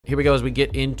here we go as we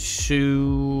get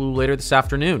into later this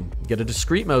afternoon. Get a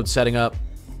discrete mode setting up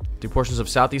through portions of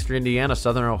southeastern Indiana,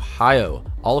 southern Ohio,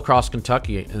 all across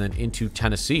Kentucky, and then into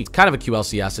Tennessee. It's kind of a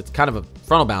QLCS. It's kind of a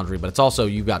frontal boundary, but it's also,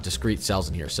 you've got discrete cells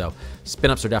in here, so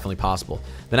spin-ups are definitely possible.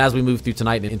 Then as we move through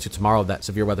tonight and into tomorrow, that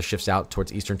severe weather shifts out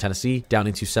towards eastern Tennessee, down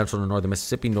into central and northern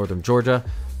Mississippi, northern Georgia.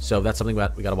 So that's something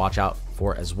that we got to watch out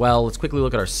for as well. Let's quickly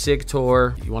look at our SIG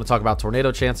tour. You want to talk about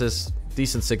tornado chances?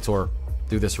 Decent SIG tour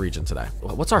through this region today.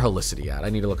 What's our helicity at? I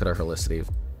need to look at our helicity.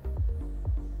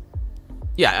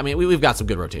 Yeah, I mean, we've got some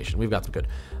good rotation. We've got some good.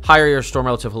 Higher your storm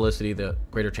relative helicity, the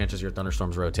greater chances your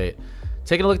thunderstorms rotate.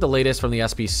 Taking a look at the latest from the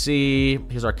SPC,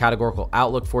 here's our categorical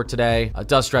outlook for today. It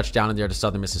does stretch down in there to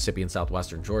southern Mississippi and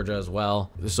southwestern Georgia as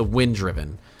well. This is a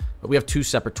wind-driven, but we have 2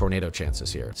 separate tornado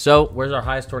chances here. So where's our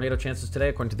highest tornado chances today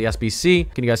according to the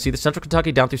SPC? Can you guys see the central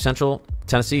Kentucky down through central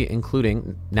Tennessee,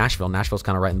 including Nashville? Nashville's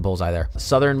kind of right in the bullseye there.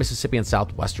 Southern Mississippi and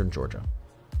southwestern Georgia.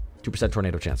 2%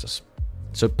 tornado chances.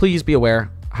 So please be aware.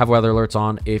 Have weather alerts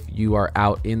on if you are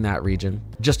out in that region,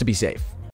 just to be safe.